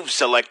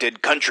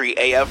Selected Country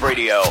AF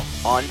Radio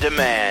on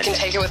demand. Can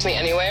take it with me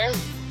anywhere.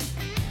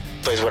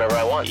 Plays whatever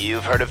I want.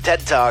 You've heard of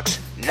TED Talks.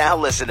 Now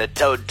listen to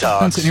Toad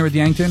Talks. I'm sitting here with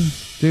Yankton.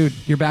 Dude,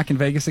 you're back in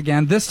Vegas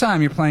again. This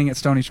time you're playing at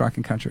Stoney's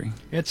Rockin' Country.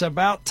 It's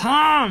about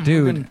time,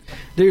 dude.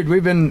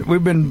 We've been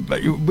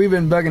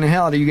bugging the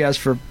hell out of you guys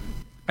for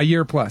a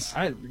year plus.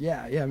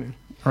 Yeah, man.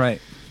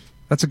 Right.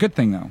 That's a good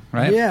thing, though,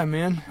 right? Yeah,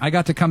 man. I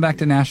got to come back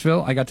to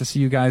Nashville. I got to see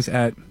you guys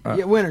at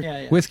Winners.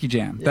 Yeah. Whiskey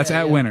Jam. That's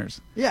at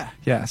Winners. Yeah.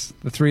 Yes,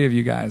 the three of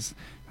you guys.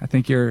 I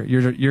think your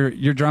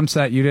drum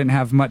set, you didn't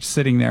have much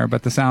sitting there,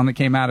 but the sound that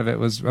came out of it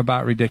was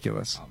about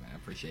ridiculous. Oh, man, I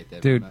appreciate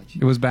that Dude, very much.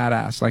 It was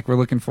badass. Like, we're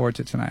looking forward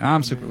to tonight.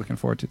 I'm super looking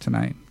forward to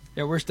tonight.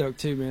 Yeah, we're stoked,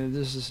 too, man.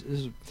 This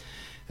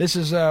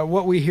is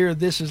what we hear.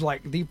 This is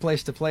like the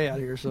place to play out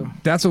here. So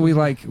that's what we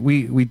like.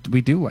 We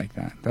do like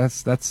that.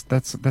 That's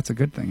a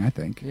good thing, I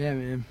think. Yeah,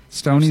 man.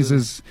 Stoney's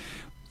is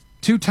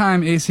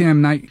 2-time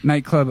ACM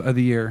Nightclub of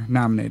the Year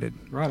nominated.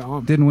 Right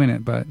on. Didn't win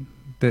it, but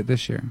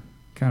this year.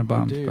 Kind of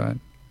bummed, but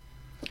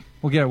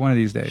we'll get it one of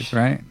these days,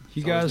 right?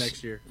 You guys always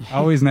next year.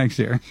 Always next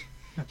year.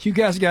 You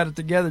guys got it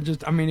together.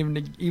 Just, I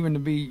mean, even to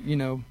be,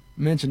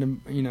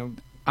 mentioned,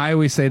 I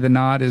always say the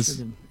nod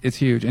it's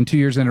huge, and 2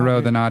 years in a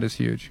row, the nod is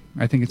huge.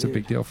 I think it's a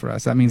big deal for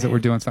us. That means that we're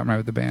doing something right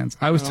with the bands.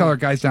 I always tell our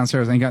guys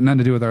downstairs, I ain't got nothing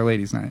to do with our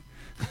ladies' night.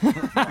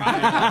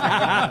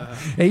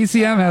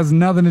 ACM has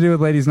nothing to do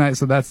with ladies' night,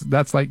 so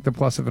that's like the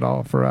plus of it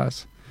all for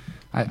us.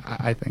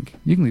 I think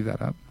you can leave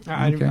that up.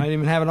 I didn't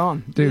even have it on.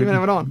 Dude, didn't even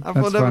have it on. I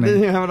pulled up and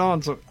didn't even have it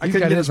on, so I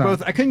couldn't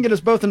get us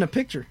both in the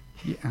picture.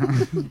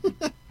 Yeah.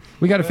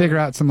 We got to figure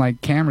out some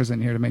like cameras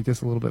in here to make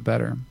this a little bit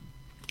better.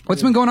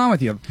 What's been going on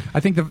with you? I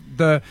think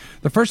the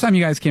first time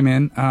you guys came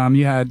in,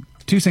 you had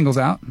 2 singles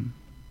out.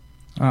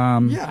 High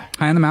on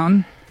the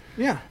Mountain.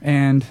 Yeah.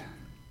 And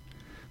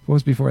what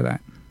was before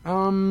that?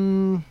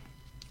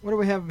 What do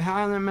we have?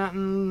 High on the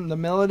Mountain, The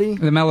Melody.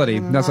 The Melody.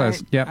 That's what I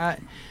was.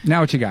 Yep.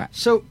 Now what you got?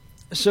 So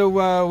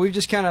we've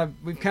just kind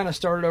of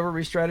started over,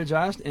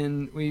 re-strategized,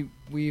 and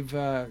we've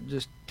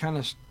just kind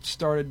of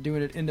started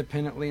doing it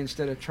independently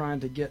instead of trying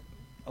to get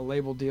a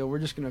label deal. We're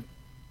just gonna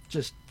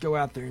go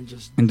out there and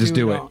just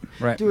do it.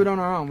 Right. Do it on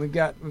our own. We've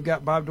got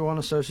Bob Doyle and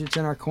Associates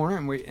in our corner,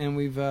 and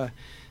we've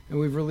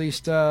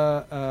released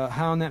High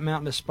on That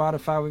Mountain to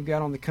Spotify. We've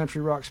got on the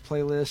Country Rocks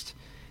playlist.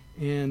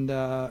 And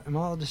am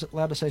I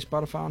allowed to say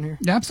Spotify on here?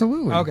 Yeah,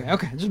 absolutely.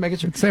 Okay. Just making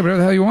sure. Say whatever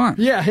the hell you want.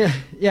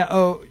 Yeah.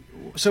 Oh,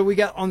 so we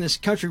got on this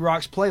Country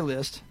Rocks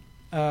playlist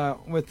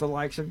with the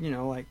likes of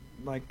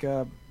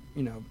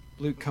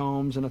Luke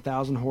Combs and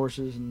 1,000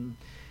 Horses and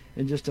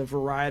just a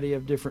variety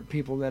of different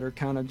people that are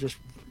kind of just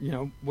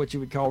what you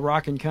would call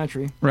rockin'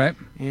 country. Right.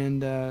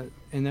 And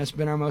that's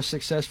been our most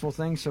successful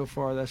thing so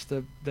far. That's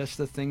the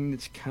thing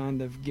that's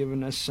kind of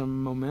given us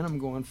some momentum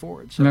going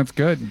forward. So that's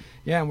good.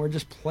 Yeah, and we're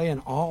just playing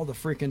all the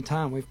freaking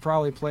time. We've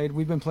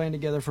been playing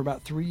together for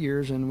about 3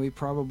 years, and we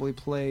probably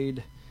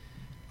played,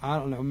 I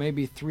don't know,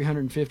 maybe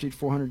 350 to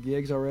 400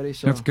 gigs already.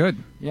 So that's good.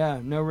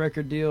 Yeah, no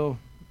record deal.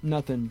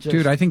 Nothing.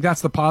 Dude, I think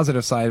that's the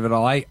positive side of it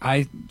all.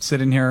 I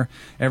sit in here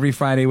every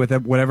Friday with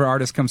whatever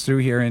artist comes through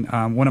here,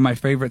 and one of my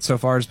favorites so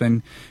far has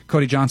been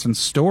Cody Johnson's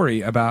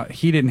story about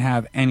he didn't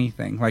have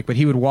anything. But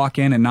he would walk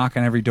in and knock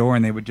on every door,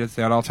 and they'd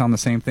all tell him the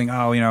same thing.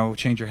 Oh,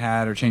 change your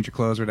hat or change your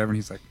clothes or whatever. And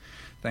he's like,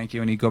 thank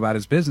you, and he'd go about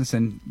his business.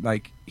 And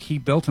he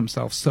built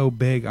himself so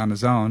big on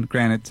his own.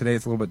 Granted, today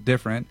it's a little bit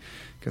different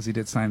because he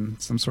did sign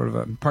some sort of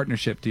a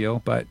partnership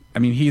deal. But I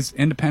mean, he's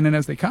independent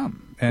as they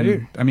come. And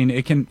Dude. I mean,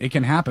 it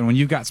can happen when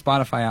you've got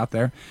Spotify out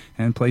there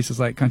and places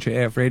like Country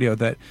AF Radio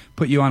that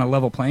put you on a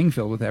level playing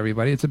field with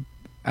everybody.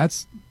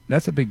 That's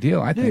a big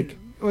deal, I think.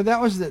 Well, that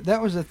was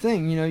the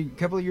thing. A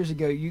couple of years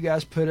ago, you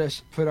guys put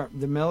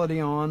the Melody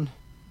on,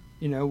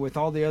 with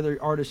all the other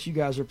artists you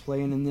guys are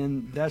playing, and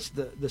then that's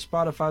the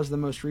Spotify's the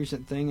most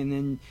recent thing, and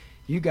then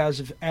you guys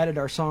have added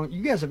our song.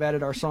 You guys have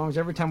added our songs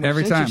every time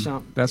we've sent you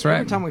something. That's right.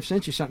 Every time we've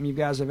sent you something, you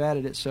guys have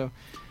added it. So.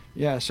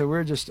 Yeah, so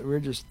we're just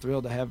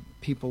thrilled to have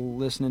people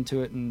listening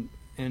to it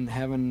and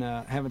having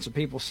some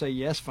people say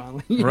yes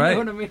finally. You right. know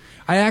what I mean?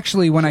 I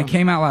actually, when I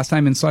came out last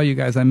time and saw you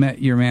guys, I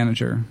met your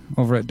manager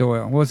over at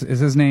Doyle. Is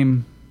his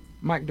name?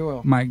 Mike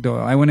Doyle. Mike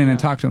Doyle. I went in and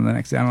talked to him the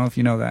next day. I don't know if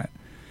you know that.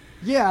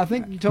 Yeah, I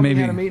think you told me you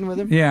had a meeting with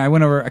him. Yeah, I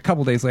went over a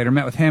couple days later,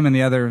 met with him and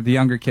the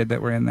younger kid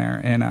that were in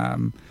there,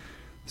 and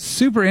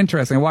super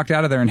interesting. I walked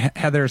out of there, and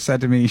Heather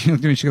said to me, she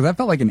goes, that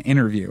felt like an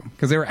interview,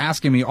 because they were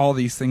asking me all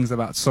these things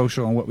about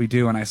social and what we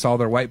do, and I saw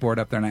their whiteboard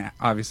up there, and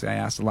I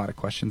asked a lot of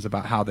questions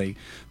about how they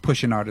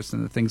push an artist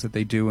and the things that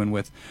they do, and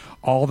with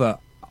all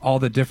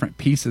the different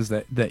pieces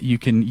that you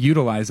can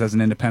utilize as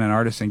an independent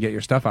artist and get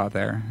your stuff out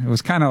there. It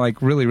was kind of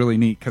like really, really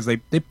neat, because they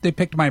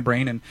picked my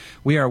brain, and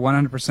we are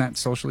 100%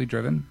 socially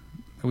driven.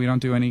 We don't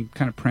do any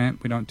kind of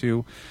print. We don't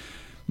do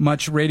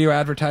much radio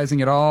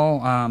advertising at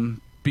all.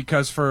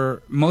 Because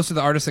for most of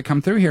the artists that come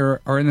through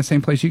here are in the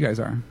same place you guys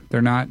are.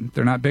 They're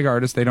not big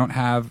artists. They don't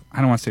have, I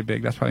don't want to say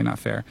big, that's probably not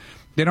fair.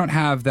 They don't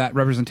have that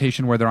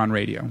representation where they're on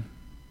radio.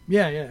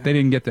 Yeah. They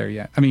didn't get there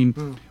yet. I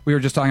mean, we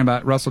were just talking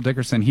about Russell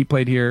Dickerson. He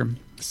played here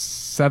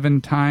 7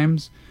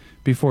 times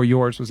before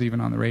yours was even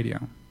on the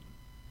radio.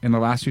 and the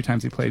last 2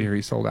 times he played here,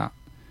 he sold out.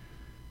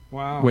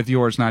 Wow. With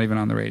yours not even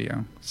on the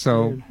radio.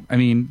 So, Dude. I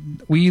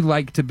mean, we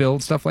like to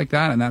build stuff like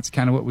that, and that's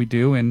kind of what we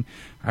do. And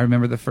I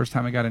remember the first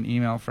time I got an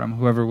email from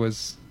whoever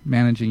was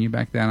managing you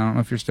back then. I don't know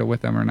if you're still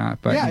with them or not.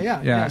 But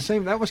yeah.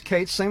 Same. That was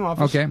Kate's, same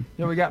office. Okay. You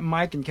know, we got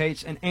Mike and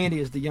Kate's, and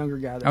Andy is the younger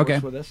guy that Okay.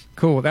 works with us.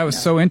 Cool. That was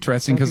so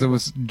interesting because it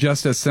was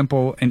just as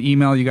simple an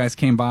email. You guys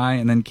came by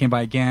and then came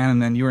by again,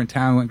 and then you were in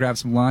town, went and grabbed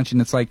some lunch,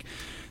 and it's like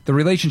the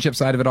relationship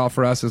side of it all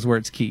for us is where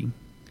it's key.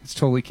 It's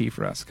totally key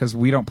for us because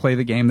we don't play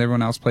the game that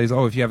everyone else plays.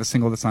 Oh, if you have a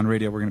single that's on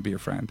radio, we're going to be your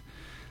friend.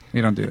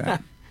 We don't do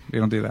that. We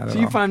don't do that at all. So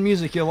you find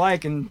music you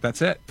like and that's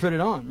it. Put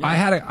it on. Yeah.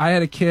 I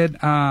had a kid.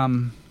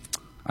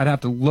 I'd have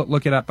to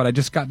look it up, but I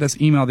just got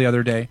this email the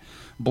other day.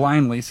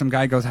 Blindly, some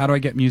guy goes, "How do I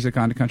get music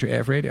onto Country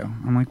AF Radio?"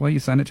 I'm like, "Well, you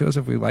send it to us.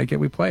 If we like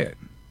it, we play it."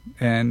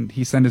 And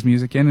he sent his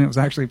music in, and it was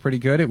actually pretty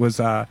good. It was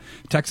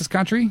Texas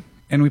country,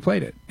 and we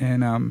played it.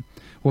 And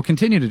we'll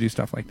continue to do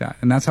stuff like that.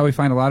 And that's how we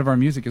find a lot of our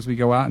music as we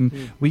go out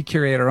and we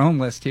curate our own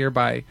list here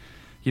by,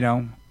 you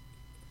know,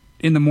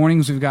 in the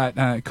mornings we've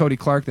got Cody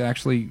Clark that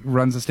actually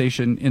runs the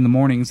station in the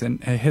mornings,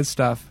 and his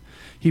stuff,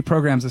 he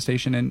programs the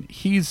station, and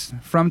he's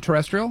from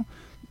terrestrial,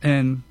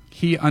 and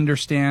he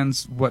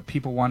understands what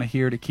people want to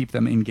hear to keep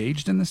them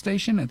engaged in the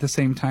station. At the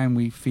same time,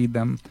 we feed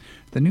them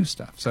the new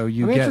stuff. So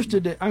I'm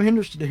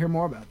interested to hear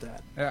more about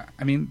that. Yeah,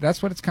 I mean,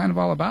 that's what it's kind of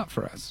all about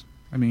for us.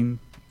 I mean,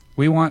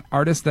 we want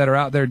artists that are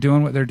out there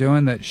doing what they're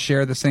doing, that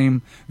share the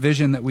same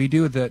vision that we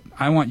do, that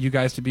I want you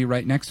guys to be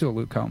right next to a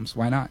Luke Combs.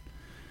 Why not?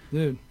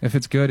 Dude. If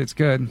it's good, it's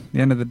good. At the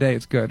end of the day,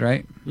 it's good,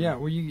 right? Yeah,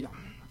 well, you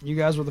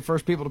guys were the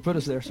first people to put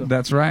us there. So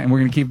that's right, and we're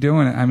going to keep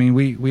doing it. I mean,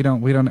 we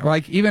don't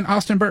like even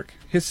Austin Burke,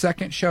 his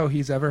second show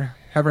he's ever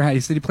had. He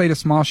said he played a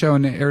small show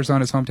in Arizona,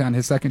 his hometown.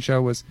 His second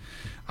show was,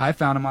 I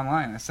found him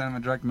online. I sent him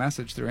a direct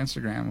message through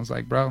Instagram. I was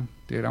like, "Bro,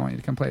 dude, I want you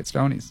to come play at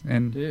Stoney's."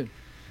 And dude,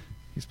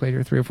 he's played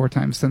here 3 or 4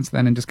 times since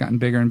then, and just gotten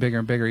bigger and bigger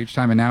and bigger each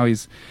time. And now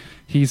he's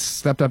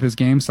stepped up his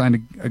game,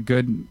 signed a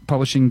good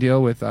publishing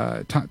deal with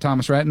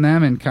Thomas Rhett and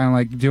them, and kind of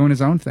like doing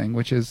his own thing,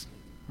 which is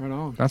right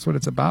on. That's what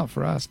it's about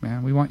for us,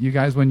 man. We want you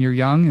guys when you're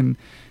young and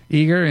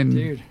eager, and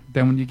dude,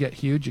 then when you get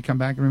huge, you come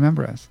back and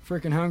remember us.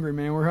 Freaking hungry,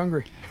 man. We're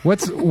hungry.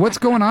 What's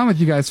going on with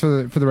you guys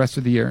for the rest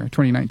of the year,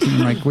 2019?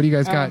 Like, what do you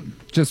guys got?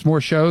 Just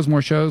more shows. I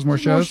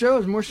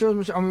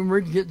mean,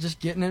 we're just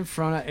getting in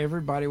front of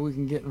everybody we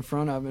can get in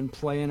front of, and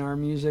playing our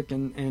music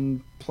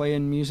and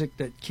playing music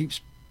that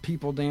keeps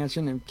people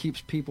dancing and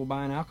keeps people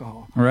buying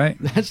alcohol. Right.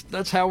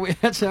 That's how we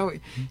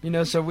you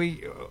know, so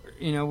we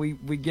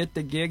get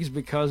the gigs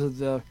because of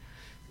the,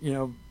 you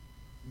know,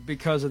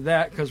 because of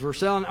that, because we're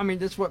selling. I mean,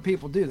 that's what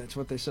people do. That's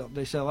what they sell.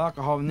 They sell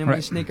alcohol, and then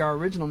we sneak our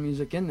original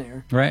music in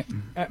there. Right.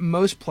 At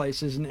most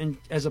places, and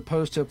as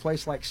opposed to a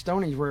place like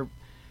Stoney's where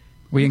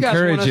we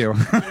encourage you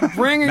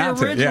bring your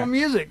original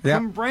music.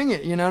 Come bring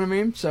it. You know what I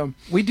mean? So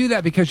we do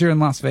that because you're in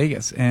Las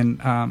Vegas, and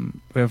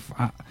if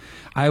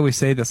I always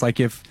say this, like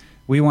if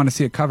we want to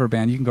see a cover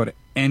band, you can go to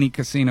any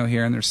casino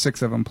here, and there's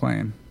 6 of them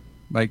playing.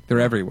 Like they're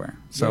everywhere.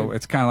 So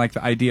it's kind of like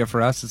the idea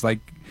for us is like,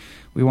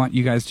 we want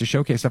you guys to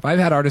showcase stuff. I've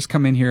had artists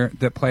come in here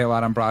that play a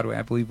lot on Broadway.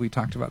 I believe we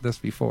talked about this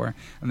before.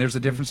 And there's a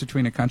difference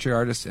between a country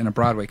artist and a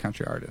Broadway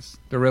country artist.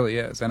 There really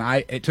is. And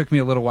it took me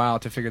a little while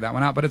to figure that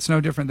one out, but it's no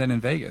different than in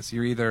Vegas.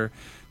 You're either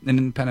an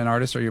independent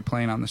artist or you're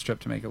playing on the Strip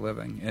to make a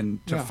living.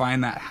 And to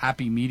find that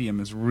happy medium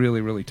is really,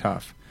 really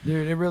tough.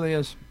 Dude, it really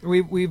is.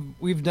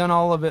 We've done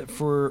all of it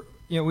for,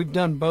 you know, we've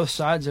done both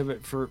sides of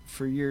it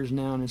for years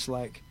now, and it's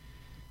like,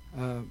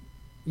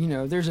 you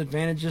know, there's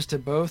advantages to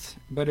both,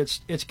 but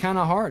it's kind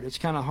of hard. It's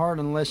kind of hard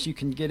unless you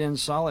can get in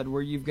solid,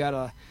 where you've got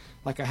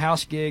a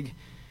house gig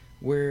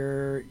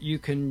where you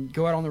can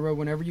go out on the road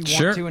whenever you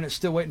want to, and it's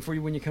still waiting for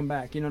you when you come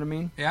back. You know what I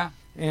mean? Yeah.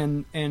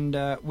 And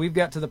we've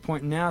got to the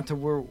point now to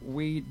where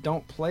we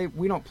don't play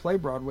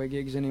Broadway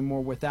gigs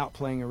anymore without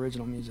playing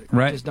original music.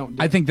 Right. We just don't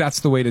do I think that's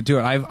the way to do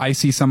it. I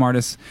see some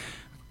artists,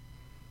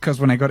 because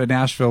when I go to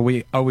Nashville,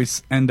 we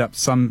always end up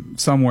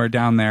somewhere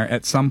down there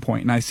at some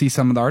point, and I see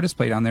some of the artists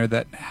play down there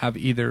that have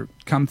either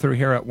come through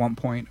here at one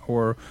point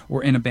or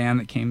were in a band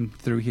that came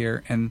through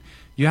here, and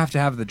you have to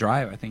have the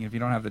drive. I think if you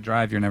don't have the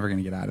drive, you're never going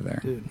to get out of there.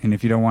 Dude. And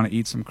if you don't want to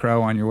eat some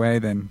crow on your way,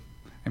 then,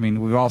 I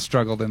mean, we've all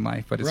struggled in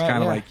life, but it's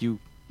kind of like you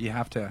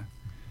have to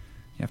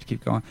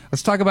keep going.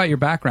 Let's talk about your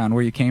background,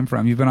 where you came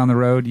from. You've been on the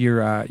road.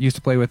 You used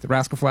to play with the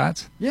Rascal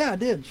Flatts. Yeah, I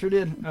did. Sure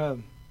did.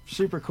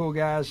 Super cool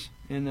guys,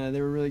 and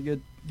they were really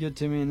good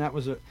to me, and that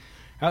was a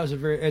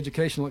very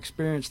educational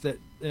experience that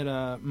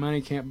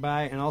money can't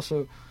buy. And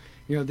also,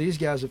 you know, these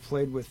guys have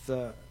played with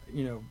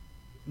you know,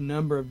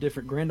 number of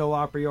different Grand Ole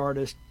Opry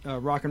artists,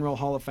 Rock and Roll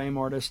Hall of Fame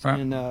artists,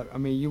 and I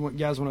mean, you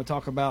guys want to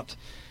talk about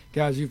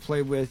guys you've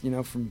played with, you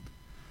know, from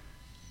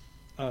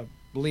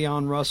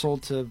Leon Russell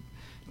to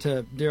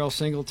Daryl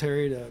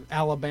Singletary to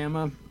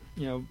Alabama,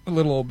 you know, a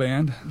little old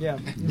band. Yeah.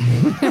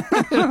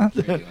 You're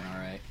doing all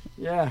right.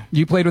 Yeah.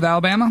 You played with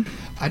Alabama?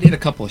 I did a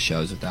couple of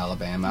shows with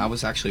Alabama. I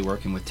was actually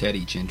working with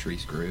Teddy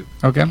Gentry's group.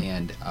 Okay.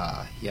 And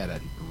he had a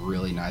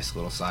really nice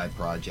little side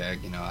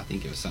project. You know, I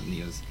think it was something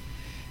he was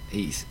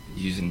he's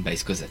using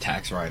basically as a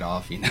tax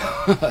write-off, you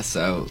know.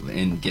 So,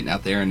 and getting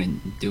out there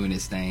and doing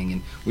his thing.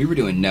 And we were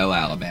doing no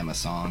Alabama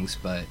songs,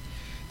 but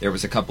there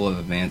was a couple of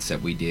events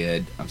that we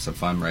did, some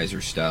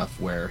fundraiser stuff,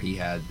 where he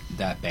had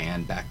that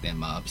band back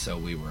them up, so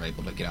we were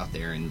able to get out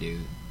there and do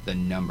the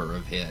number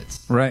of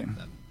hits. Right.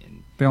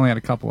 In They only had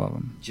a couple of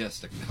them.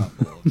 just a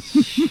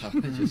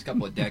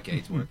couple of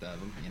decades worth of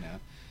them, you know.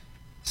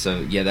 So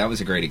yeah, that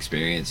was a great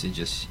experience, and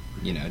just,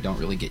 you know, don't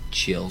really get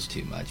chills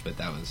too much, but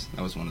that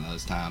was one of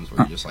those times where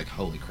you're just like,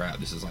 holy crap,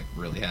 this is like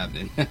really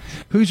happening.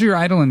 Who's your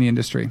idol in the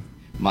industry?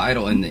 My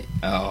idol in the,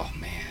 oh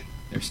man,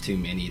 there's too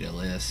many to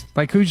list.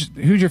 Like, who's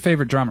your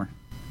favorite drummer?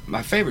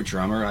 My favorite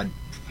drummer, I'd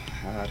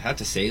have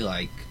to say,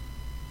 like,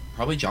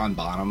 probably John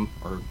Bonham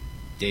or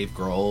Dave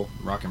Grohl,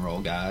 rock and roll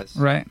guys,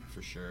 Right.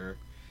 for sure.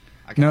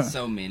 I got No.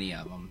 so many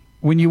of them.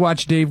 When you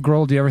watch Dave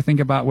Grohl, do you ever think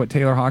about what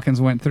Taylor Hawkins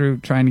went through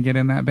trying to get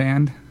in that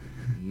band?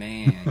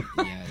 Man,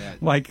 yeah,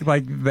 that. Like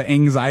the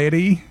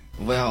anxiety?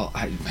 Well,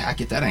 I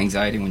get that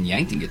anxiety when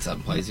Yankton gets up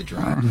and plays the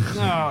drum.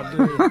 No,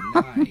 dude.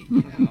 Night,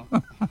 you know.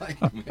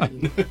 Like,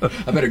 man,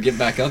 I better get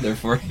back up there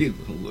before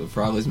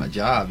I lose my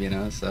job, you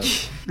know. So,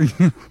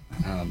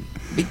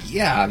 but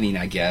yeah, I mean,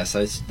 I guess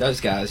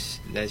those guys.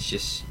 That's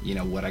just, you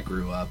know, what I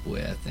grew up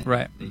with, and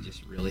Right. they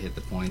just really hit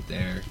the point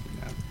there,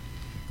 you know.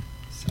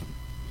 So,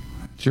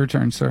 It's your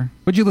turn, sir.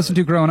 What'd you listen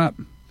to growing up?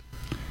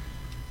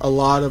 A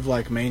lot of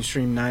like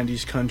mainstream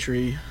 '90s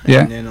country,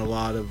 Yeah. and then a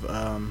lot of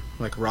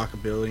like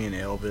rockabilly and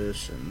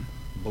Elvis and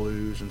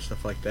blues and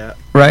stuff like that.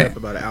 Right. Up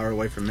about an hour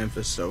away from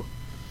Memphis, so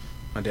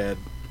my dad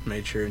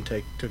made sure and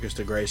took us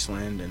to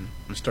Graceland and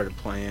started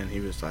playing. He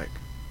was like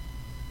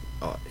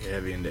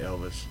heavy into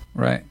Elvis,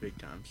 Right. big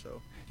time.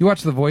 So You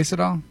watch The Voice at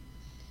all?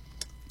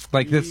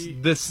 Like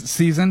this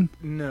season?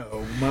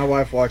 no, my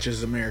wife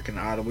watches American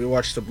Idol. We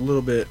watched a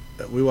little bit.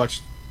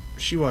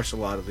 She watched a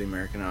lot of the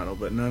American Idol,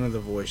 but none of The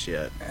Voice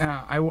yet.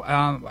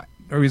 The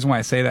reason why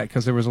I say that,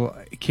 because there was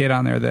a kid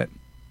on there that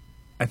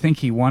I think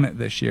he won it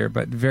this year,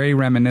 but very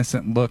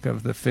reminiscent look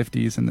of the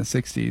 50s and the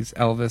 60s.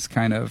 Elvis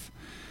kind of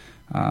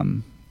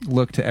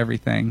look to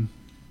everything.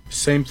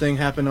 Same thing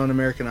happened on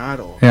American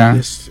Idol. Yeah.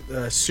 This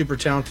super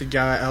talented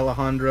guy,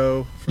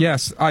 Alejandro.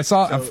 Yes, I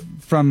saw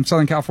from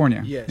Southern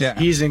California. Yes, Yeah.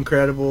 he's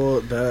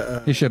incredible.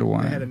 He should have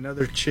won I it. had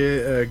another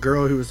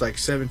girl who was like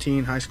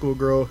 17, high school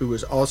girl, who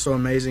was also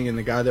amazing, and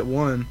the guy that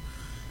won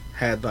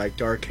had like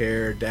dark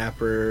hair,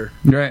 dapper,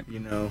 Right. you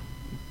know,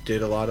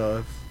 did a lot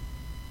of,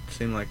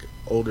 seemed like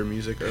older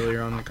music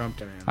earlier on in the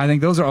competition. I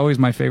think those are always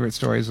my favorite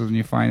stories, when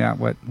you find out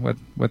what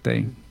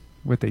they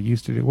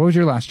used to do. What was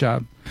your last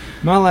job?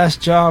 My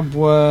last job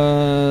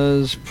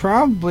was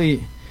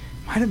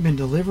might have been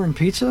delivering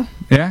pizza.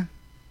 Yeah.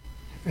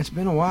 It's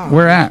been a while.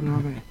 Where at?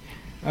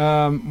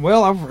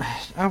 Well,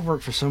 I've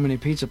worked for so many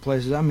pizza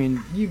places. I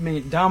mean, you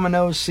mean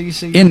Domino's,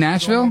 CC In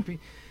Nashville?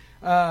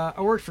 I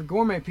worked for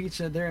Gourmet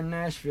Pizza there in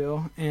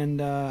Nashville,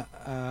 and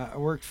I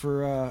worked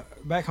for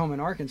back home in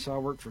Arkansas. I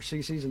worked for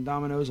CC's and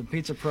Domino's and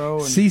Pizza Pro.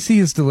 And CC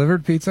has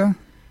delivered pizza?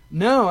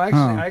 no, Oh.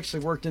 I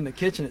actually worked in the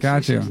kitchen at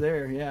Got CC's you.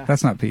 there. Yeah,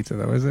 That's not pizza,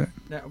 though, is it?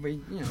 that would be,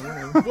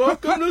 whatever.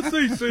 Welcome to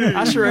CC.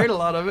 I sure ate a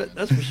lot of it.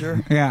 That's for sure.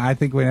 Yeah, I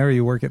think whenever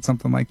you work at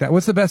something like that.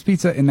 What's the best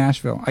pizza in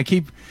Nashville?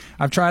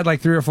 I've tried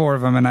like 3 or 4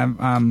 of them, and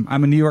I'm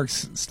a New York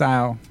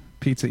style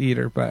pizza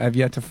eater, but I've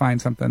yet to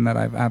find something that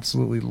I've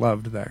absolutely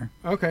loved there.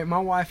 Okay, my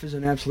wife is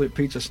an absolute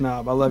pizza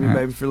snob. I love you, Yeah.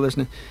 baby, if you're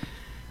listening.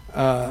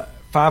 5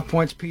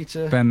 Points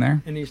Pizza Been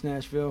there? in East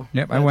Nashville.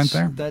 Yep, I went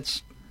there.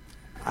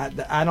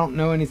 I don't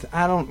know anything.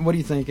 What do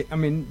you think? I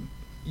mean,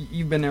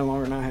 you've been there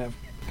longer than I have.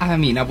 I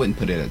mean, I wouldn't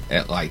put it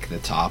at like the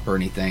top or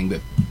anything, but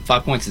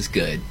 5 Points is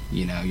good.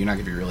 You know, you're not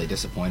going to be really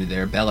disappointed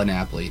there. Bella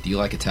Napoli. Do you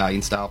like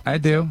Italian style? I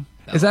do.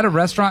 Is that a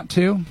restaurant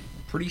too?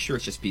 Pretty sure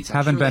it's just pizza.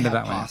 Haven't I'm sure been they to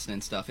have that one. pasta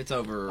and stuff. It's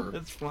over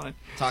That's fine.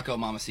 Taco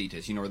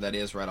Mamacita's. You know where that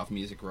is? Right off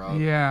Music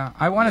Road. Yeah,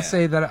 I want to Yeah.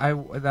 say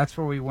that that's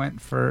where we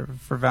went for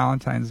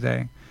Valentine's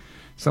Day.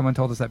 Someone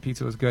told us that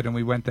pizza was good, and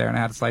we went there and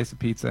I had a slice of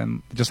pizza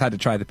and just had to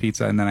try the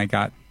pizza, and then I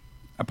got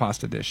a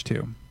pasta dish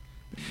too.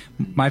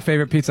 My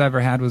favorite pizza I ever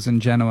had was in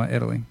Genoa,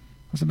 Italy.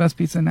 What's the best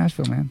pizza in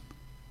Nashville, man?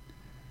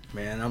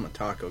 Man, I'm a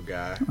taco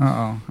guy.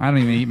 I don't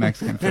even eat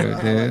Mexican food,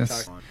 I dude. like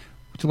What's taco.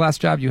 the last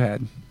job you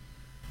had?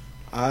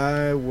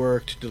 I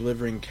worked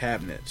delivering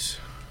cabinets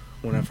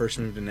when I first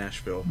moved to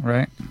Nashville.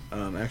 Right?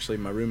 Actually,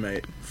 my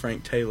roommate,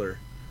 Frank Taylor,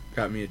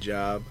 got me a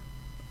job,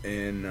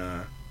 and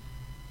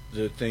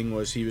the thing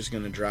was he was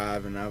going to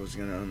drive and I was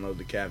going to unload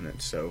the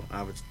cabinets. So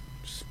I would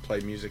just play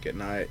music at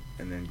night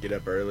and then get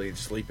up early and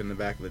sleep in the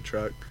back of the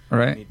truck. And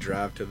Right. he'd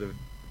drive to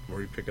where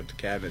he'd pick up the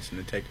cabinets and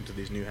then take them to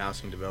these new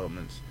housing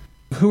developments.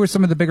 Who are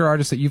some of the bigger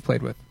artists that you've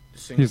played with?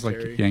 He's like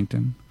Singletary.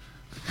 Yankton.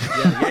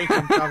 Yeah,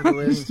 Yankton, top of the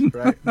list,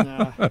 right?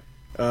 Nah.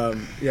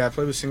 Yeah, I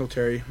played with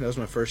Singletary. That was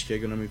my first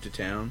gig when I moved to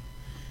town.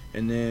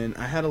 And then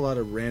I had a lot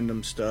of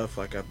random stuff,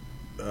 like I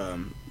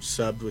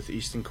subbed with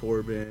Easton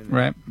Corbin.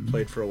 Right.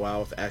 Played for a while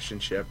with Ashton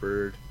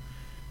Shepherd.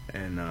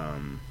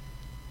 And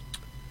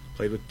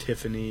played with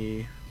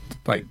Tiffany.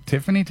 Like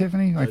Tiffany?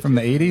 Like from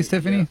the Tiffany, 80s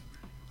Tiffany? yeah.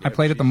 I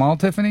played at the mall,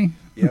 Tiffany?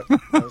 Yep. Did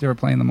you ever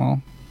play in the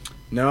mall?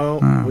 No,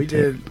 Oh, we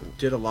okay.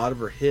 did a lot of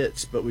her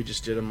hits, but we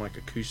just did them like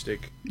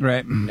acoustic,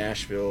 Right.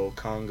 Nashville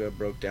conga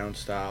broke down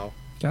style.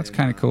 That's And,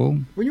 kind of cool.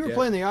 When you were Yeah.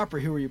 playing the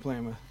Opry, who were you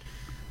playing with?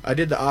 I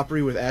did the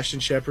Opry with Ashton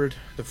Shepherd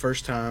the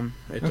first time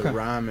at Okay. the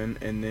Ryman,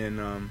 and then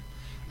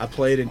I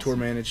played and tour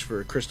managed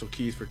for Crystal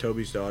Keith for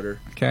Toby's daughter,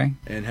 Okay.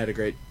 and had a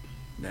great.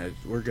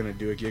 We're gonna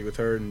do a gig with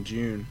her in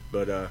June,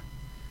 but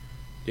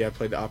yeah, I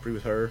played the Opry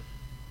with her,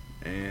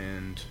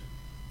 and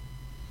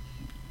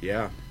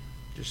yeah,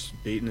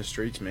 just beating the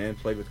streets, man.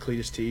 Played with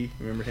Cletus T.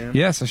 Remember him?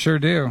 Yes, I sure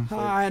do. Oh,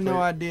 I had no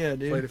played- idea,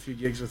 dude. Played a few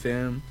gigs with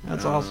him.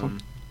 That's awesome.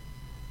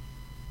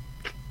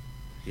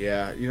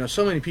 Yeah,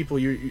 so many people.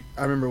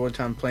 I remember one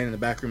time playing in the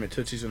back room at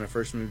Tootsie's when I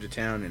first moved to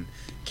town, and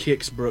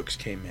Kix Brooks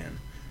came in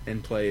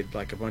and played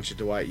like a bunch of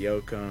Dwight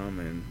Yoakam,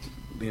 and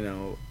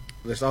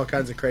there's all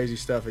kinds of crazy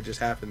stuff. It just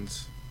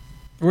happens.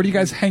 Where do you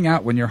guys hang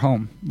out when you're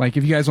home? Like,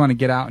 if you guys want to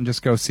get out and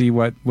just go see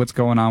what's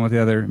going on with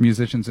the other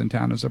musicians in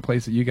town, is there a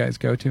place that you guys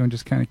go to and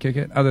just kind of kick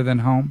it, other than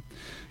home?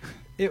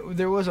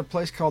 There was a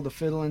place called the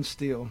Fiddle and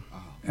Steel,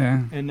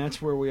 Yeah. and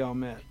that's where we all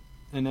met.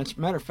 And that's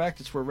matter of fact,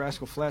 it's where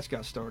Rascal Flatts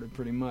got started,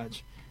 pretty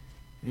much.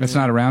 It's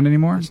not around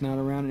anymore? It's not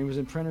around. It was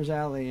in Printers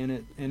Alley, and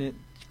it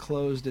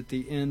closed at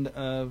the end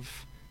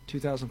of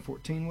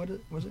 2014.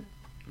 Was it?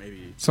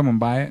 Maybe. Someone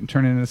buy it and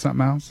turn it into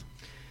something else?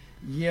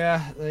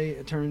 Yeah, they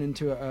turned it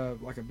into a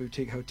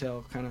boutique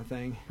hotel kind of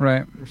thing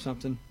Right. or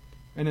something.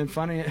 And then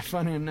funny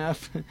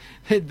enough,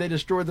 they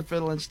destroyed the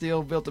Fiddle and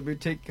Steel, built a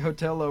boutique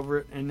hotel over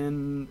it, and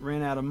then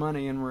ran out of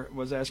money and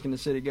was asking the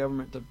city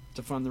government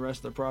to fund the rest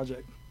of the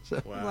project.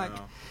 So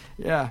Wow.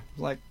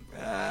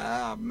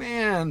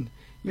 man,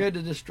 you had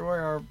to destroy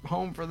our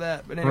home for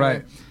that. But anyway,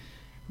 Right.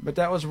 but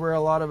that was where a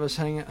lot of us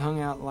hung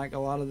out. Like a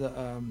lot of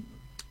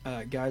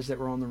the guys that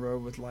were on the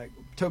road with, like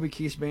Toby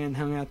Keith's band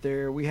hung out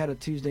there. We had a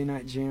Tuesday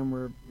night jam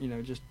where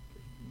just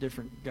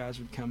different guys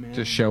would come in,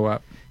 Just show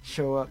up.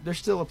 There's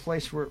still a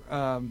place where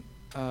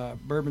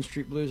Bourbon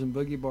Street Blues and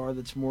Boogie Bar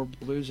that's more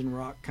blues and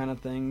rock kind of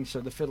thing.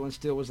 So the Fiddle and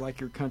Steel was like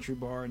your country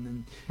bar, and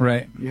then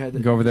Right. you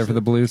had Go over there for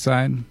the blues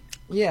side.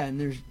 yeah, and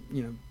there's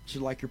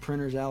just like your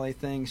Printers Alley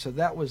thing. So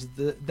that was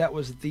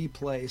the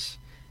place,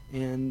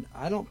 and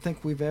I don't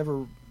think we've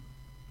ever.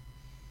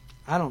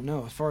 I don't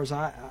know. As far as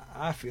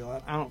I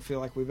feel, I don't feel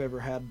like we've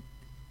ever had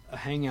a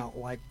hangout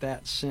like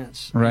that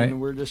since. Right.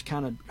 And we're just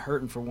kind of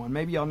hurting for one.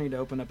 Maybe y'all need to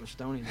open up a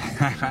Stony.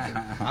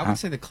 I would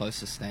say the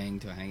closest thing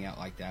to a hangout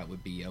like that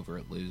would be over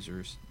at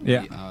Losers.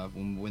 Yeah.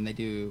 When they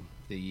do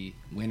the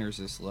Winners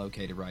is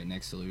located right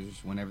next to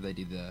Losers. Whenever they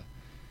do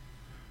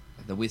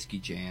the whiskey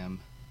jam,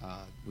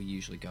 we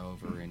usually go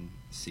over and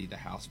see the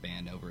house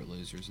band over at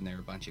Losers, and there are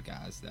a bunch of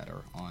guys that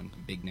are on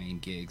big name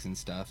gigs and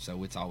stuff.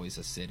 So it's always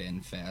a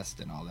sit-in fest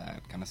and all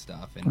that kind of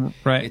stuff. And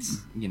Right.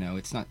 it's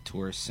it's not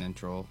tourist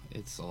central.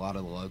 It's a lot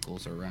of the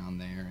locals are around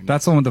there. And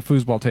That's the one with the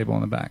foosball table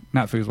in the back.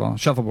 Not foosball,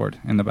 shuffleboard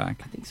in the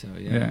back. I think so.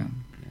 Yeah. Yeah.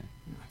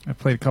 I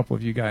played a couple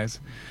of you guys.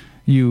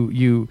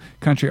 You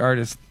country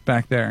artists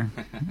back there.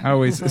 I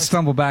always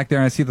stumble back there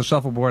and I see the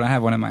shuffleboard. I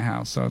have one in my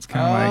house, so it's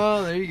kind of like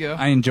Oh, there you go.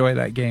 I enjoy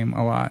that game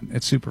a lot.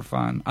 It's super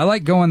fun. I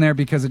like going there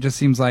because it just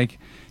seems like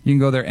you can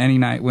go there any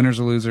night, winners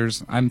or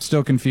losers. I'm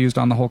still confused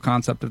on the whole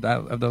concept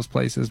of those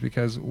places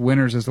because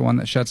winners is the one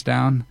that shuts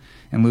down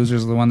and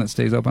losers is the one that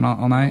stays open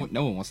all night.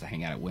 No one wants to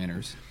hang out at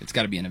Winners. It's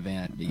got to be an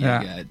event.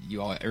 Yeah.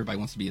 Everybody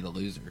wants to be the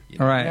loser.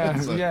 All right.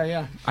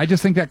 Yeah. I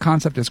just think that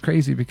concept is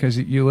crazy because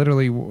you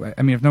literally,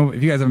 I mean,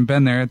 if you guys haven't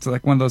been there, it's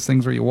like one of those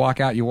things where you walk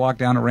out, you walk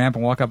down a ramp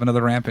and walk up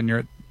another ramp and you're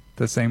at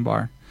the same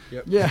bar.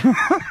 Yep. Yeah.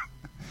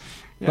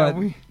 But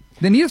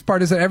the neatest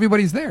part is that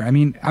everybody's there. I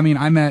mean, I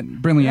met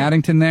Brinley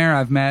Addington there.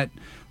 I've met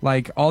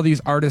like all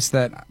these artists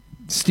that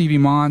Stevie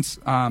Monts.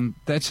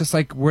 That's just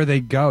like where they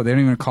go. They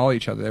don't even call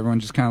each other. Everyone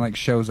just kind of like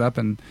shows up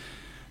and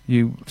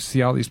you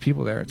see all these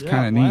people there. It's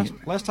kind of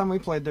neat. Last time we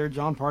played there,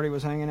 John Party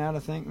was hanging out, I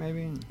think,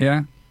 maybe.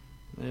 Yeah.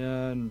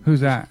 Yeah. And Who's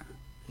that?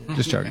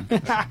 Just joking.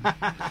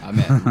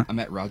 I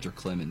met Roger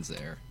Clemens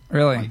there.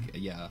 Really?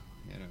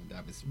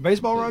 That was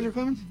Baseball Roger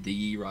Clemens?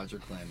 The Roger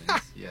Clemens.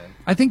 Yeah.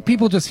 I think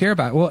people just hear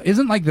about it. Well,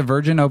 isn't like the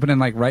Virgin opening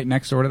like right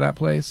next door to that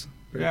place?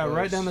 Yeah,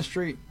 right down the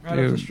street. Right up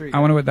Dude, the street. I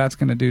wonder what that's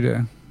going to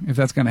do if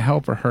that's going to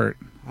help or hurt.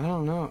 I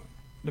don't know.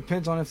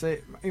 Depends on if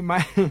they. It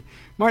might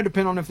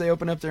depend on if they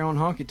open up their own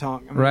honky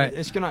tonk. I mean, Right.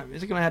 It's gonna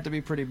have to be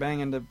pretty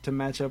banging to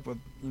match up with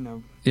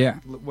Yeah.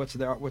 what's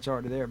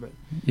already there. But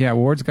Yeah,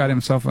 Ward's got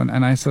himself a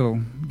nice little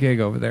gig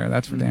over there.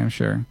 That's for damn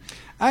sure.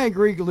 I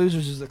agree.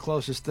 Losers is the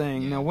closest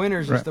thing. Now,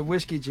 Winners is Right. the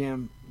whiskey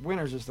jam.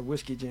 Winners is the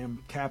whiskey jam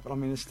capital. I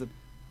mean,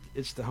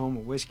 it's the home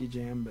of whiskey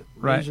jam. But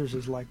Right. Losers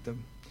is like the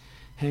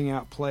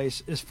hangout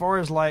place. As far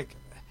as like,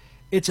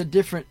 it's a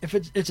different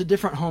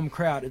home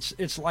crowd.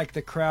 It's like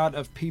the crowd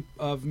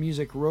of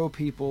Music Row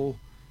people,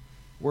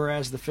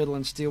 whereas the Fiddle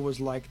and Steel was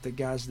like the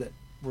guys that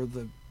were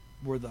the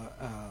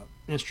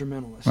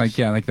instrumentalists.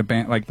 Like the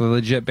band, like the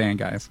legit band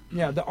guys.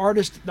 Yeah, the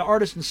artists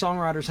and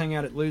songwriters hang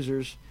out at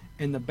Losers,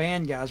 and the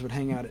band guys would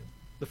hang out at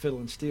the Fiddle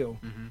and Steel.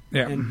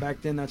 Yeah. And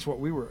back then, that's what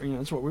we were.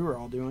 That's what we were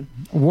all doing.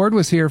 Ward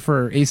was here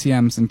for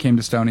ACMs and came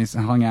to Stoney's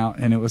and hung out,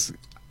 and it was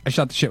I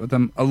shot the shit with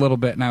them a little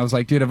bit, and I was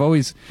like, dude, I've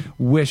always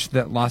wished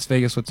that Las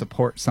Vegas would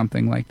support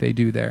something like they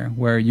do there,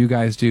 where you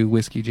guys do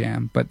Whiskey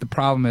Jam. But the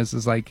problem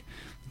is like,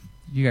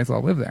 you guys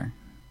all live there.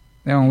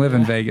 They don't live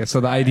in Vegas, so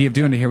the idea of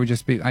doing it here would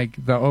just be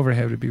like the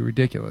overhead would be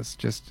ridiculous.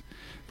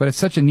 But it's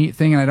such a neat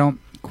thing, and I don't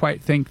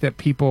quite think that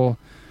people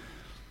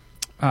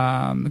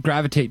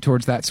gravitate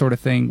towards that sort of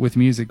thing with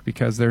music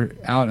because they're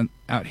out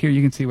here.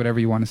 You can see whatever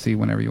you want to see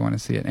whenever you want to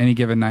see it. Any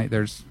given night,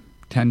 there's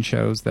 10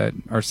 shows that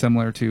are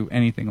similar to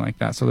anything like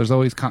that. So there's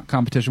always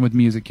competition with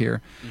music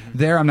here.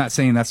 There, I'm not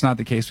saying that's not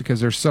the case because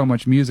there's so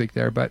much music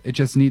there, but it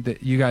just neat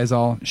that you guys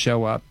all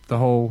show up. The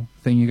whole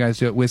thing you guys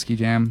do at Whiskey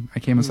Jam, I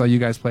came and saw you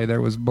guys play there,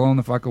 was blown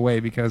the fuck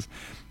away because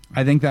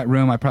I think that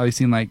room, I've probably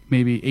seen like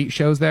maybe 8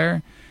 shows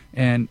there,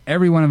 and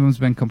every one of them's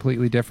been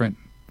completely different.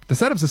 The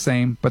setup's the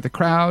same, but the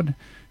crowd,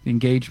 the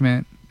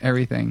engagement,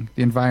 everything,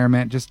 the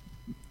environment, just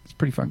it's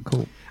pretty fucking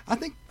cool. I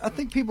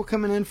think people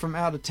coming in from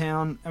out of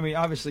town, I mean,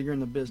 obviously you're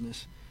in the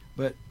business,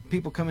 but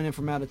people coming in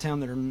from out of town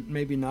that are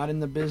maybe not in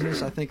the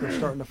business, I think are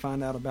starting to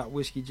find out about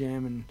Whiskey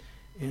Jam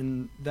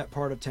and that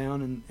part of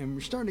town, and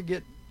we're starting to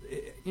get,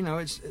 you know,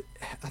 I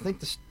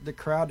think the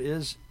crowd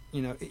is,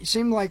 you know, it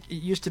seemed like it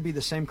used to be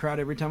the same crowd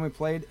every time we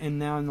played, and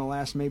now in the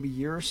last maybe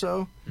year or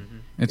so,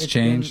 it's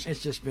changed.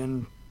 It's just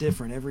been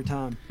different every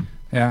time.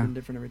 Yeah, It's been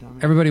different every time.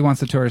 everybody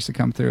wants the tourists to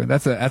come through.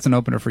 That's an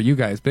opener for you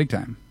guys, big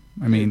time.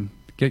 I mean,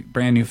 get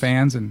brand new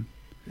fans and.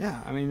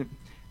 Yeah, I mean,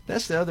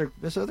 that's the other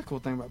cool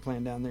thing about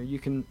playing down there. You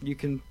can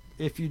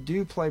if you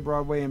do play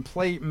Broadway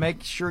and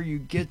make sure you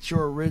get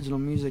your original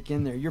music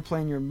in there. You're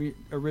playing your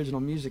original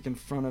music in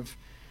front of,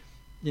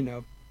 you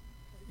know,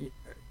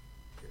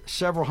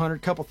 several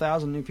hundred, couple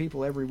thousand new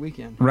people every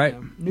weekend. Right.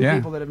 You know, new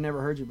people that have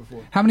never heard you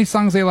before. How many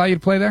songs they allow you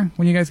to play there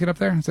when you guys get up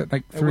there? Is it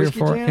like 3 or Whiskey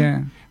 4?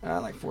 Jam? Yeah.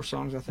 Like 4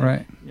 songs, I think.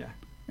 Right. Yeah.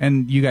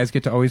 And you guys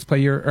get to always play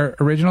your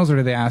originals, or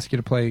do they ask you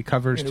to play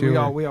covers too?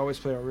 We always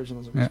play our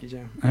originals at Whiskey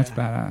Jam. That's yeah.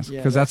 badass. Yeah,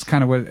 Because that's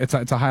kind of what it's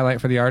a highlight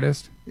for the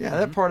artist. Yeah,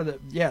 that part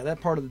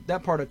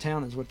of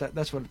town is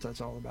that's what it's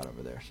all about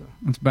over there. So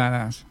It's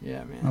badass.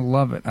 yeah, man. I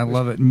love it. I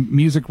love it.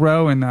 Music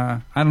Row, and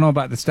I don't know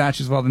about the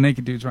statues of all the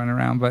naked dudes running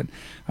around, but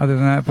other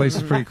than that, place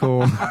is pretty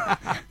cool.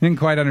 Didn't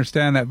quite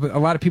understand that, but a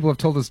lot of people have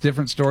told us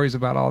different stories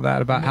about all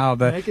that, about how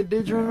the naked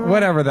dudes running around?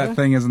 whatever that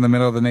thing is in the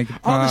middle of the naked.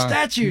 Oh, the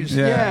statues.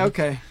 Yeah.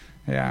 Okay.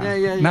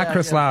 Yeah. Not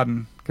Chris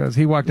Loudon, because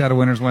he walked out of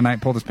Winners one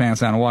night, pulled his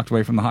pants down, and walked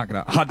away from the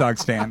hot dog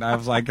stand. I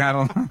was like, I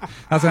don't.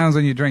 That sounds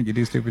when you drink, you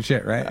do stupid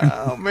shit, right?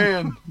 Oh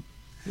man.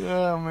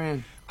 Oh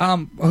man.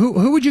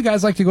 Who would you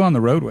guys like to go on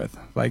the road with?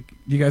 Like,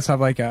 do you guys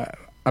have like a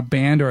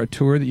band or a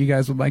tour that you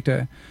guys would like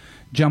to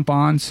jump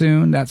on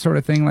soon? That sort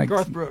of thing, like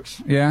Garth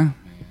Brooks. Yeah. Man,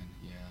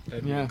 yeah.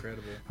 That'd be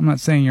incredible. I'm not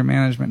saying your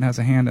management has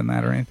a hand in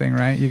that or anything,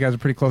 right? You guys are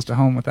pretty close to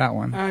home with that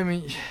one. I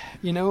mean,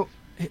 you know,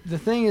 the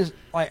thing is,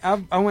 like, I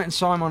went and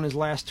saw him on his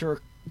last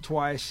tour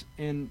twice,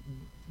 and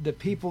the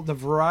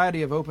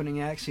variety of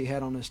opening acts he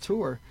had on his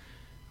tour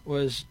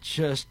was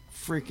just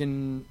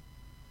freaking,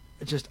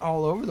 just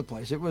all over the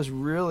place. It was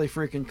really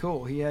freaking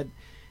cool. He had,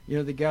 you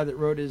know, the guy that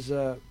wrote his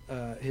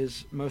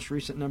most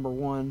recent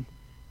 #1,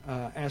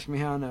 Ask Me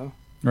How I Know,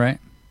 Right.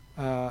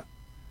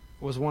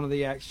 was one of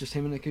the acts, just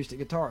him and the acoustic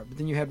guitar. But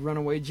then you had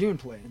Runaway June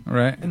playing,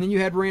 Right. and then you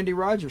had Randy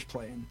Rogers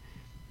playing.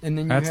 And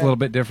then That's a little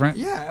bit different.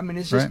 Yeah, I mean,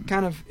 it's just Right.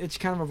 kind of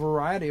a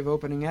variety of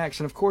opening acts,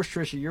 and of course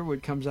Trisha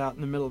Yearwood comes out in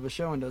the middle of a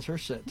show and does her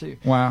set too.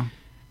 Wow.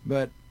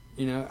 But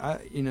I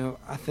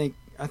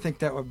think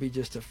that would be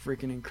just a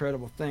freaking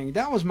incredible thing.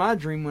 That was my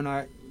dream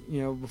when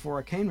before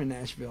I came to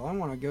Nashville. I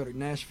want to go to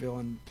Nashville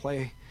and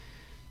play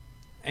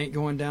 "Ain't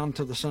Going Down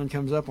Till the Sun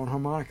Comes Up" on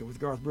harmonica with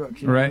Garth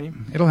Brooks. You know Right. what I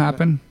mean? It'll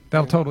happen.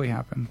 That'll yeah. totally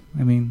happen.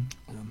 I mean,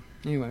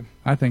 Anyway,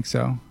 I think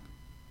so.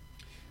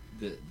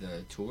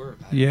 The tour.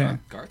 Yeah.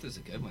 Garth is a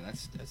good one.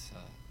 That's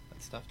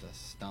tough to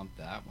stump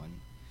that one.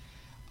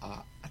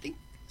 I think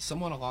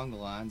someone along the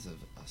lines of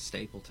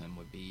Stapleton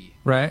would be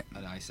Right.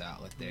 a nice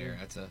outlet there.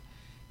 That's a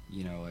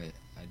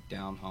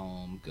down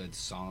home, good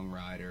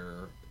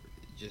songwriter,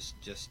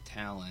 just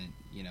talent.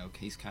 You know,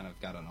 he's kind of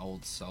got an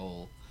old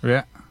soul,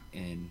 Yeah.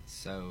 and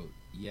so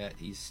yet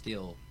he's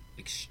still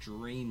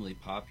extremely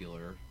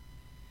popular.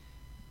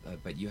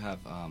 But you have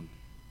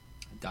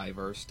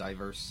diverse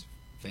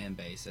fan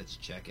base that's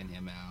checking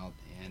him out,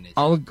 and it's,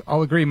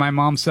 I'll agree. My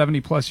mom's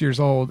 70+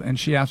 years old, and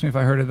she asked me if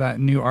I heard of that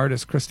new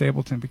artist, Chris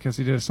Stapleton, because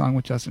he did a song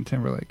with Justin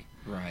Timberlake.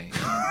 right.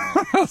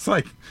 I was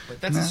like,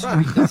 But that's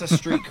a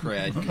street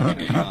cred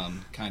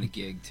kind of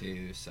gig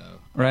too. So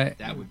right.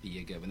 that would be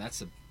a good one. That's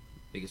the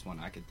biggest one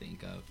I could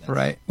think of. That's,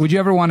 Right. Would you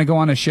ever want to go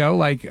on a show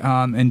like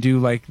and do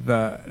like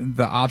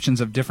the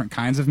options of different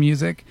kinds of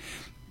music?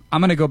 I'm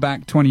going to go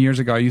back 20 years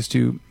ago. I used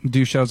to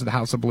do shows at the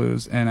House of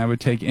Blues, and I would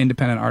take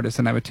independent artists,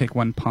 and I would take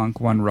one punk,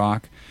 one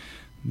rock.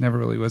 Never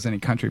really was any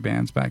country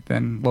bands back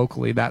then,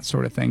 locally, that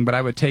sort of thing. But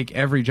I would take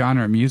every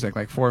genre of music,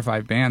 like 4 or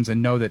 5 bands,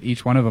 and know that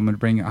each one of them would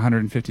bring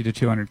 150 to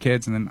 200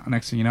 kids, and then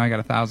next thing you know, I got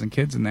 1,000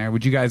 kids in there.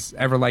 Would you guys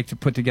ever like to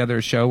put together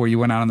a show where you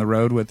went out on the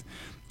road with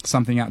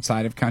something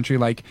outside of country,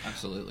 like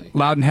Absolutely.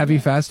 Loud and Heavy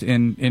Fest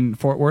in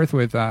Fort Worth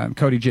with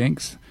Cody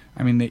Jinks?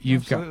 I mean, that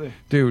you've Absolutely. got,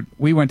 dude.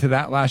 We went to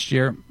that last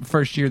year.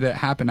 First year that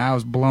happened, I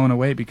was blown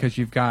away because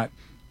you've got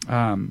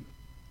Cody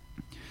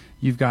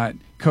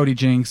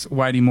Jinks,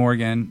 Whitey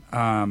Morgan,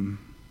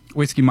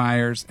 Whiskey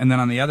Myers, and then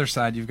on the other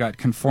side you've got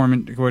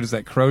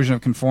Corrosion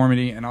of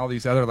Conformity, and all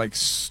these other like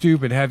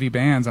stupid heavy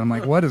bands. I'm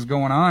like, what is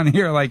going on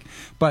here? Like,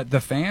 but the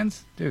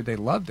fans, dude, they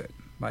loved it.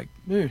 Like,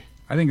 Dude.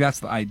 I think that's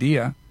the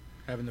idea.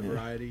 Having the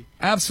variety,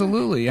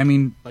 Absolutely. I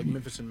mean, like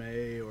Memphis in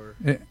May, or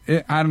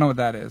I don't know what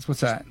that is. What's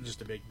that?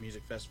 just a big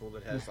music festival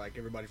that has like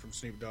everybody from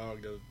Snoop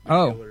Dogg to the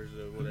Oh. Killers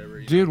to whatever.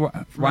 You Dude, know.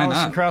 why From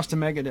Alison not? Krauss to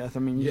Megadeth. I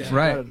mean, you Yeah. just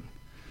Right. gotta-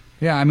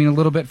 Yeah, I mean, a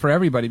little bit for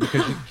everybody,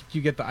 because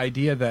you get the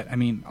idea that, I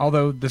mean,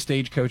 although the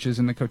Stagecoaches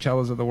and the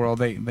Coachellas of the world,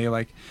 they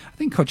like, I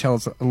think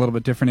Coachella's a little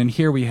bit different. And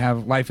here we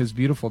have Life is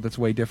Beautiful, that's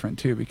way different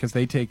too, because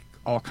they take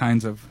all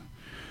kinds of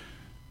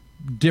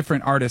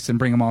different artists and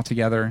bring them all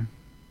together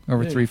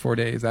over Yeah. 3-4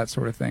 days, that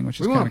sort of thing, which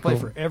is We kind want of to play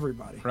cool. for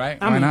everybody. Right?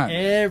 I Why mean, not?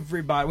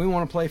 everybody. We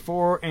want to play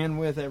for and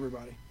with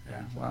everybody.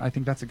 Yeah, well, I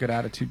think that's a good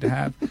attitude to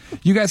have.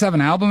 You guys have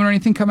an album or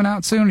anything coming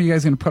out soon? Are you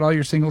guys going to put all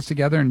your singles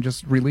together and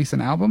just release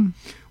an album?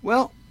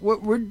 Well,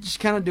 we're just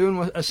kind of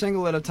doing a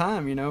single at a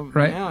time, you know,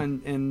 Right. now,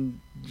 and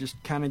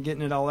just kind of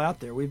getting it all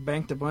out there. We've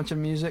banked a bunch of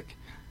music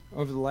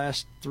over the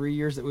last 3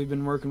 years that we've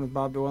been working with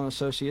Bob Doyle and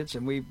Associates,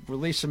 and we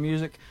released some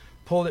music,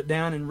 pulled it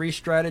down, and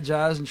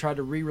re-strategized and tried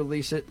to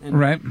re-release it. And,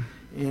 Right.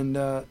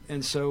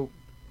 And so,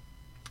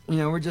 you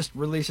know, we're just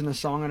releasing a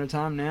song at a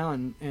time now,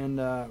 and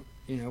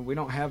you know, we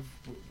don't have.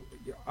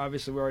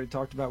 Obviously, we already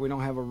talked about we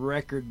don't have a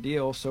record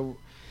deal, so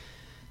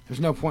there's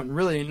no point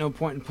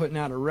in putting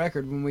out a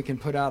record when we can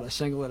put out a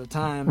single at a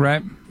time.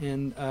 Right.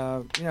 And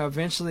you know,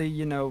 eventually,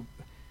 you know,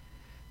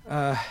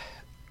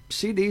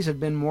 CDs have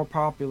been more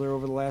popular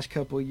over the last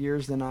couple of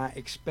years than I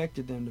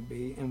expected them to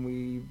be, and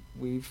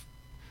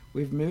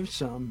we've moved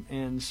some,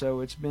 and so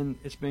it's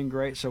been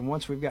great. So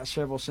once we've got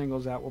several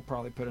singles out, we'll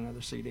probably put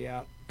another CD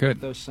out. Good.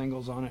 With those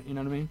singles on it, you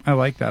know what I mean? I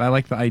like that. I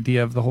like the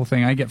idea of the whole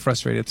thing. I get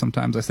frustrated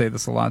sometimes. I say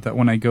this a lot, that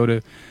when I go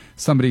to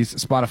somebody's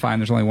Spotify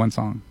and there's only one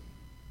song,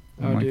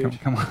 I'm Oh, like,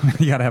 dude. come on,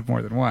 you got to have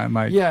more than one.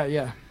 Like,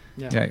 Yeah.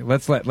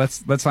 let's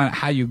find out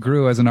how you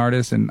grew as an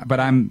artist.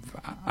 But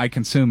I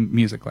consume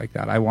music like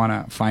that. I want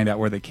to find out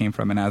where they came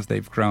from and as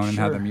they've grown and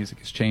how Sure. their music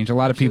has changed. A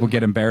lot of people Absolutely.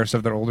 get embarrassed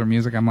of their older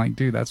music. I'm like,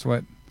 dude, there's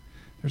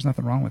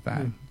nothing wrong with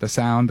that. Mm. The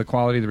sound, the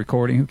quality, the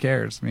recording, who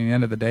cares? I mean, at the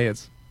end of the day,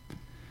 it's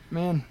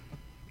Man,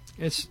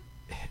 it's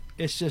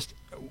just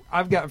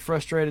I've gotten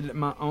frustrated at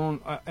my own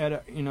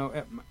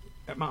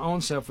at my own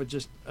self with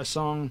just a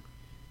song,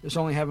 just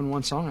only having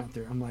one song out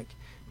there. I'm like,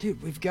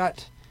 dude, we've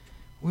got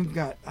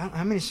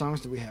how many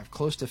songs do we have?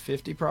 Close to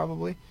 50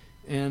 probably,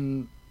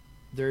 and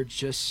they're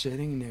just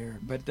sitting there.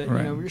 But that, Right.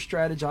 you know, you're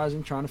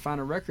strategizing, trying to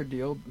find a record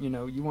deal. You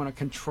know, you want to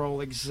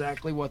control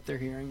exactly what they're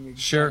hearing.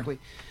 Sure. Exactly,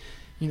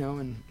 you know,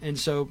 and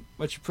so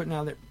what you're putting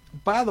out there.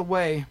 By the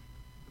way,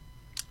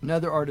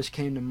 another artist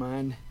came to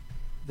mind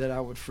that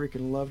I would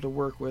freaking love to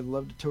work with,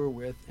 love to tour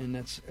with, and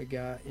that's a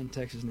guy in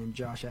Texas named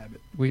Josh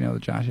Abbott. we know the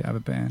Josh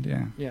Abbott band.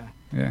 Yeah, Yeah,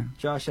 yeah.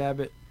 Josh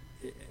Abbott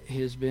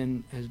has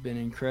been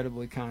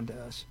incredibly kind to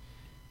us.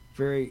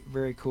 Very,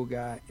 very cool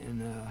guy,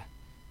 and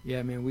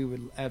yeah, man, we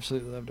would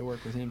absolutely love to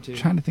work with him too. I'm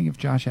trying to think if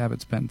Josh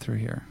Abbott's been through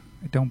here.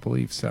 I don't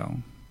believe so.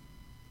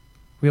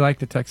 We like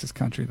the Texas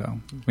country, though.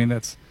 I mean,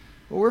 that's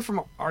Well, we're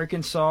from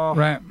Arkansas,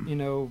 right. you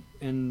know,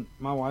 and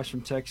my wife's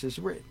from Texas.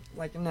 We're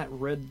like in that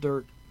red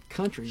dirt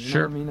country. You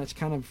Sure. know what I mean?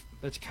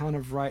 That's kind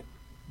of right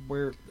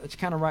where it's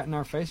kind of right in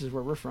our faces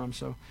where we're from.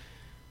 So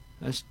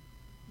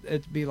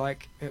it'd be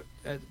like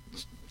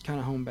it's kind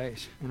of home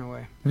base in a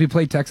way. Have you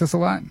played Texas a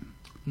lot?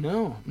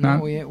 No, No?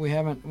 we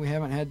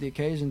haven't had the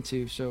occasion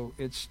to. So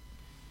it's,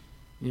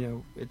 you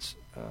know, it's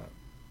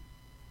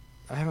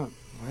I haven't.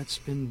 Well, it's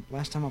been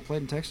last time I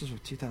played in Texas was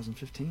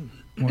 2015.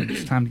 Well,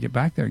 it's time to get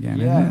back there again.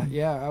 Yeah, isn't it?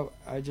 yeah.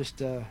 I just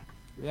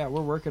yeah,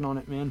 we're working on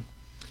it, man.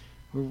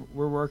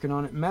 We're working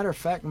on it. Matter of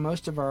fact,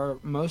 most of our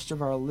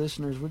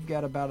listeners, we've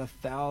got about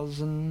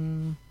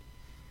 1,000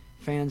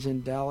 fans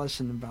in Dallas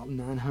and about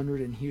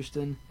 900 in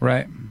Houston.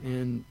 Right.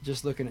 And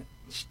just looking at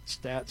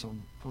stats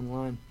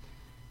online,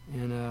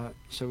 and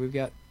so we've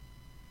got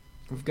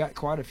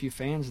quite a few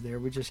fans there.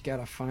 We just got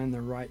to find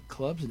the right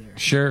clubs there.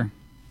 Sure.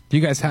 Do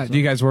you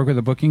guys work with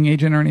a booking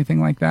agent or anything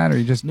like that, or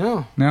you just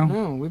No,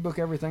 No? we book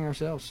everything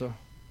ourselves. So,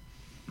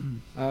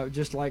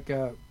 just like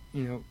you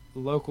know,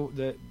 local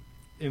that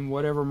in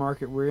whatever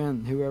market we're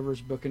in, whoever's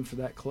booking for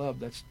that club,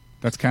 that's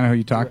kind of who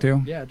you talk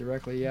to? Yeah,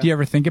 directly. Yeah. Do you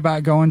ever think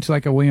about going to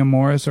like a William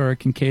Morris or a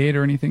Kincaid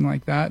or anything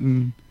like that?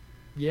 And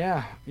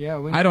Yeah.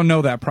 I don't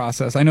know that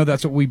process. I know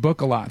that's what we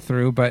book a lot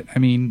through, but I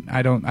mean,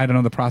 I don't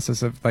know the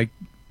process of like.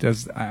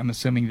 I'm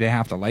assuming they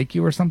have to like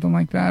you or something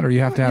like that, or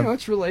you have to have. You know,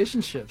 it's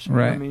relationships. Man.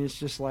 Right. I mean, it's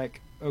just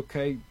like,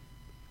 okay,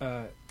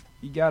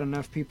 you got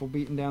enough people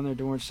beating down their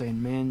door and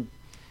saying, "Man,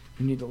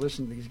 you need to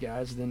listen to these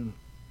guys." Then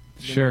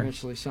Sure.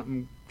 eventually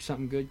something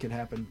good could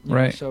happen. you know.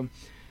 Right. So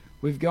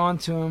we've gone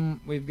to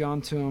them. We've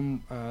gone to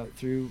them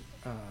through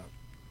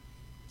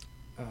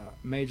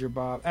Major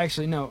Bob.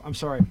 Actually, no, I'm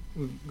sorry.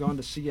 We've gone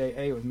to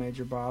CAA with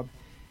Major Bob,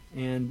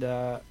 and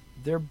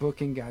they're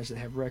booking guys that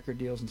have record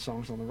deals and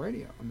songs on the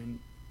radio. I mean,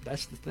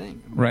 that's the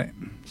thing. I mean, Right.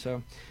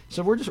 So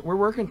we're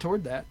working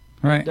toward that.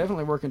 Right.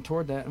 Definitely working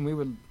toward that, and we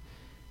would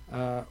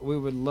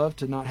love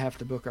to not have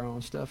to book our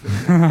own stuff.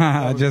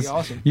 That would be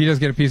awesome. You just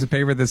get a piece of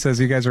paper that says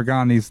you guys are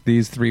gone these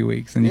 3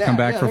 weeks, and you come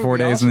back for that 4 would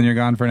be days, awesome. and then you're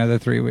gone for another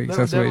 3 weeks. That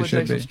That's the way it would should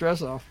take be. some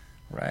stress off.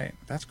 Right.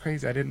 That's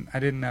crazy. I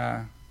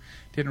didn't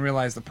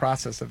realize the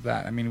process of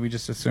that. I mean, we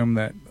just assumed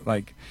that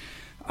like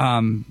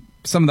some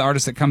of the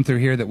artists that come through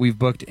here that we've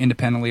booked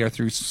independently are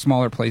through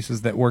smaller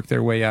places that work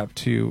their way up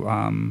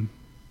to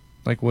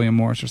like William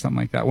Morris or something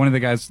like that. One of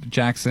the guys,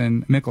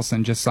 Jackson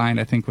Mickelson, just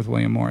signed, I think, with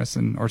William Morris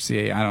or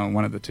CA. I don't know,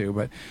 one of the two.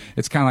 But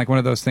it's kind of like one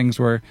of those things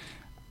where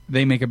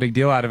they make a big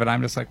deal out of it.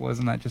 I'm just like, well,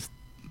 isn't that just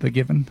the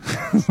given?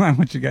 Isn't that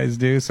what you guys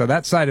do? So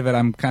that side of it,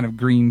 I'm kind of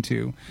green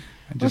to.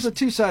 It's a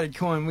two-sided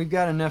coin. We've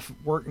got enough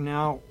work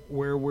now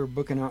where we're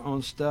booking our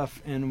own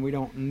stuff, and we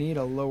don't need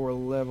a lower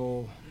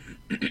level.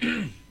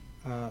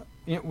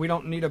 We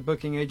don't need a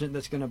booking agent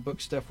that's going to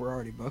book stuff we're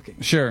already booking.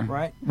 Sure.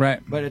 Right.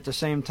 Right. But at the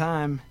same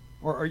time,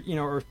 or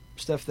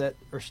stuff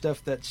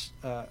that's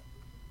the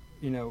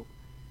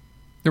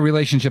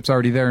relationship's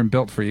already there and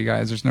built for you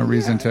guys. There's no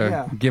reason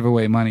to give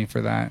away money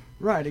for that.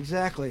 Right,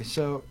 exactly.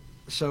 So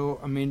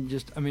I mean,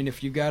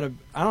 if you got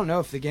I don't know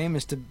if the game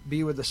is to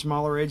be with a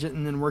smaller agent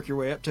and then work your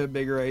way up to a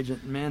bigger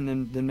agent, man.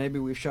 Then maybe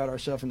we've shot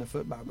ourselves in the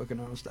foot by booking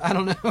on stuff. I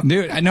don't know,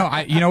 dude. I know.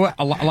 You know what?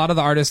 A lot of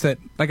the artists that,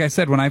 like I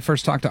said, when I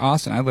first talked to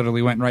Austin, I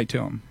literally went right to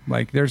him.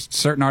 Like, there's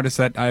certain artists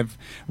that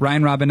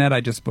Ryan Robinette, I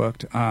just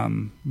booked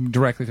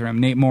directly through him.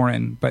 Nate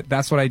Morin, but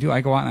that's what I do.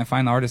 I go out and I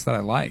find the artists that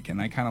I like,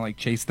 and I kind of like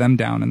chase them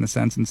down in the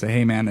sense and say,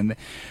 hey, man. And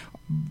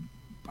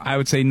I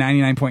would say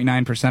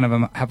 99.9% of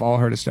them have all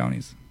heard of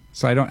Stoney's.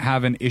 So I don't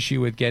have an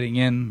issue with getting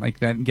in like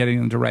that, getting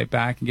them to write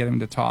back and getting them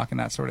to talk and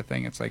that sort of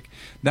thing. It's like,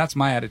 that's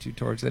my attitude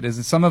towards it. Is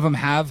that some of them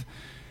have,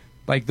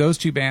 like those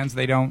two bands,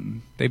 they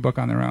book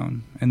on their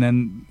own. And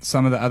then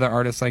some of the other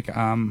artists, like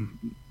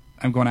I'm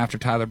going after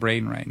Tyler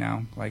Braden right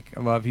now. Like,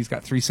 he's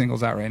got 3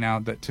 singles out right now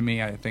that to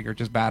me I think are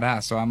just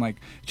badass. So I'm like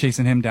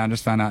chasing him down.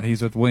 Just found out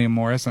he's with William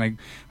Morris, and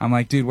I'm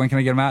like, dude, when can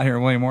I get him out here?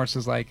 And William Morris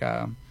is like,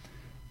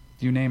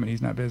 you name it,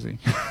 he's not busy.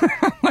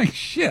 I'm like,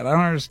 shit, I don't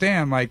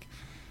understand. Like,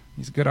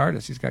 he's a good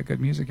artist. He's got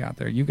good music out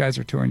there. You guys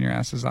are touring your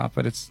asses off,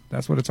 but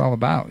that's what it's all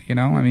about, you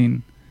know? I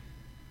mean,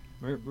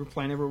 we're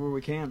playing everywhere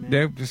we can, man.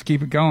 Dude, just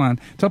keep it going.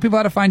 Tell people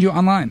how to find you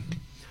online.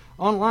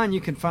 Online,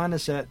 you can find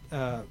us at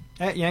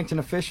Yankton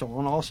Official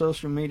on all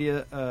social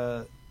media.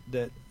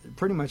 That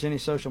pretty much any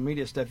social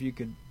media stuff you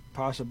could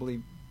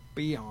possibly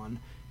be on,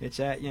 it's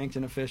at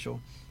Yankton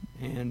Official,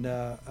 and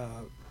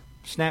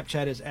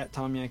Snapchat is at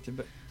Tom Yankton.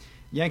 But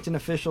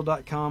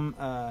YanktonOfficial.com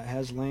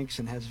has links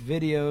and has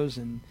videos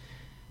and.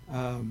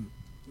 On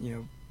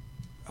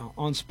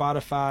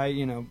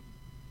Spotify,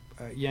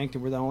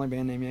 Yankton. We're the only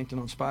band named Yankton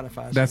on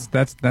Spotify.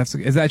 So.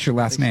 Is that your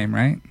last name,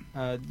 right?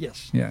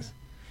 Yes. Yes.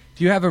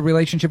 Do you have a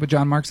relationship with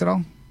John Marks at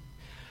all?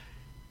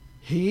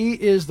 He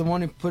is the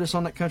one who put us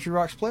on that Country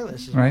Rocks playlist,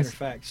 as a Right. matter of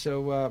fact.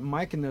 So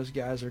Mike and those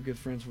guys are good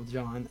friends with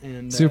John,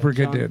 and Super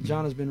good dude.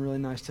 John has been really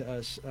nice to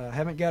us.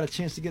 Haven't got a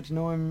chance to get to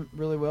know him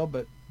really well,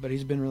 but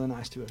he's been really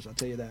nice to us. I'll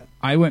tell you that.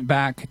 I went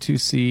back to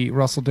see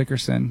Russell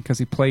Dickerson because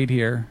he played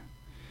here.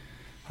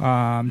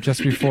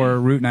 Just before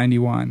Route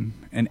 91,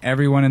 and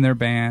everyone in their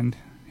band,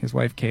 his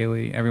wife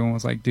Kaylee, everyone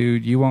was like,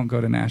 dude, you won't go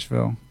to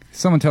Nashville.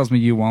 Someone tells me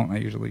you won't, I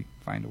usually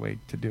find a way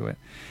to do it.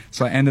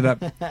 So I ended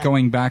up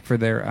going back for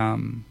their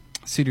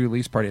CD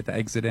release party at the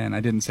Exit Inn.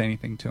 I didn't say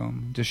anything to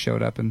them, just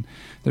showed up, and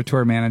their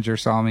tour manager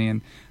saw me, and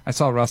I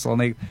saw Russell,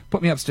 and they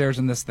put me upstairs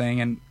in this thing,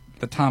 and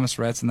the Thomas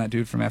Rhetz and that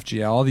dude from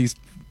FGL, all these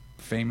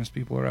famous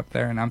people are up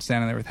there, and I'm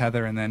standing there with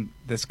Heather, and then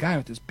this guy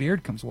with this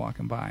beard comes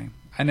walking by.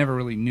 I never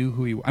really knew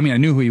who he was. I mean, I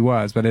knew who he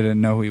was, but I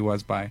didn't know who he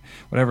was by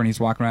whatever. And he's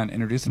walking around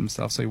introducing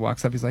himself. So he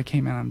walks up. He's like,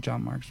 hey, man, I'm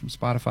John Marks from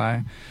Spotify.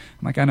 I'm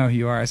like, I know who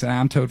you are. I said,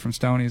 I'm Toad from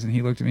Stoney's. And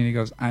he looked at me and he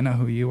goes, I know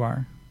who you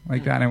are.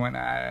 Like that. And I went,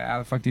 how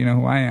the fuck do you know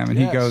who I am? And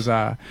Yes. he goes,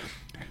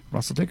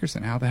 Russell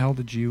Dickerson, how the hell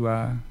did you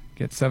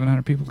get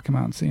 700 people to come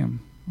out and see him?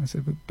 I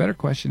said, the better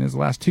question is the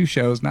last 2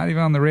 shows, not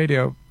even on the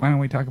radio, why don't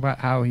we talk about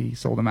how he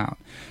sold them out?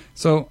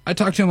 So I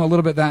talked to him a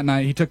little bit that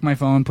night. He took my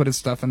phone, put his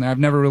stuff in there. I've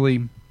never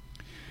really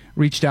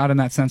reached out in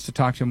that sense to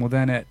talk to him. Well,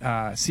 then at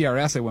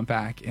CRS, I went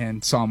back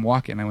and saw him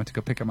walking. I went to go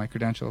pick up my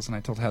credentials, and I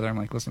told Heather, I'm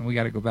like, listen, we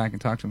got to go back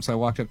and talk to him. So I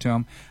walked up to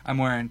him. I'm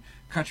wearing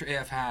Country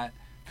AF hat,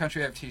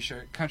 Country AF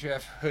t-shirt, Country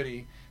AF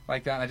hoodie,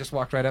 like that. And I just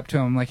walked right up to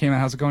him. I'm like, hey, man,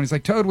 how's it going? He's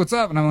like, Toad, what's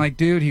up? And I'm like,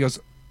 dude, he goes,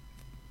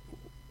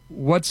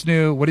 what's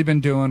new? What have you been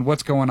doing?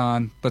 What's going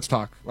on? Let's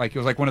talk. Like, it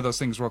was like one of those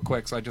things real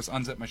quick. So I just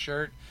unzipped my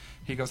shirt.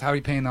 He goes, how are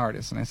you paying the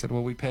artist? And I said,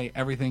 well, we pay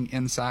everything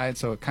inside,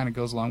 so it kind of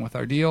goes along with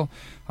our deal.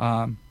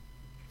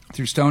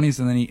 Through Stoney's,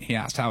 and then he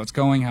asked how it's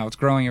going, how it's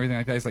growing, everything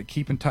like that. He's like,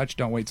 keep in touch,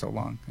 don't wait so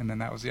long. And then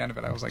that was the end of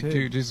it. I was like,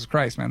 dude, Jesus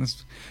Christ, man.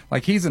 This,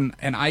 like, he's an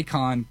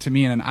icon to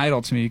me and an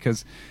idol to me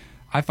because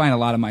I find a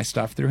lot of my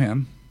stuff through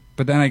him.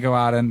 But then I go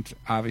out and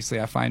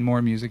obviously I find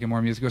more music and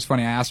more music. It was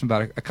funny. I asked him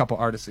about a couple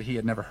artists that he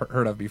had never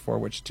heard of before,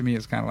 which to me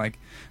is kind of like,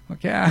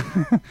 yeah,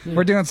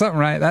 we're doing something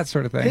right, that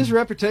sort of thing. His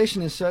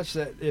reputation is such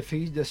that if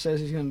he just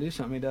says he's going to do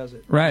something, he does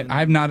it. Right.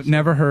 I've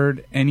never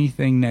heard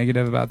anything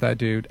negative about that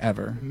dude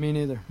ever. Me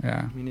neither.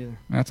 Yeah. Me neither.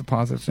 That's a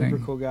positive thing.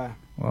 Super cool guy.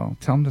 Well,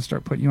 tell him to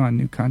start putting you on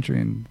New Country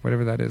and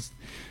whatever that is.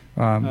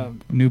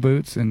 New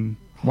Boots and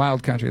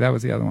Wild Country. That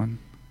was the other one.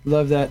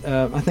 Love that.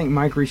 I think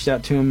Mike reached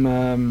out to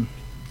him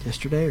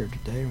yesterday or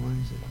today or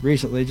when is it?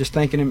 Recently, just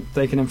thanking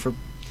him for,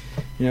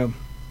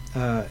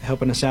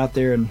 helping us out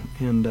there, and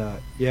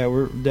yeah,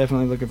 we're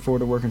definitely looking forward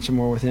to working some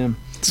more with him.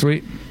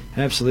 Sweet.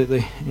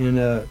 Absolutely.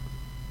 And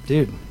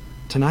dude,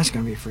 tonight's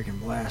gonna be a freaking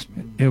blast,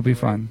 man. It'll be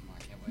fun.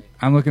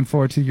 I'm looking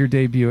forward to your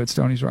debut at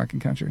Stoney's Rockin'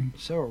 Country.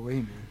 So are we,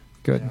 man.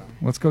 Good. Yeah.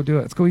 Let's go do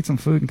it. Let's go eat some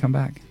food and come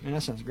back. Man,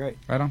 that sounds great.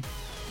 Right on.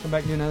 Come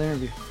back and do another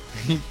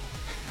interview.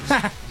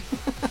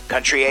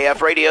 Country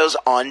AF Radio's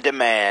on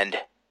demand.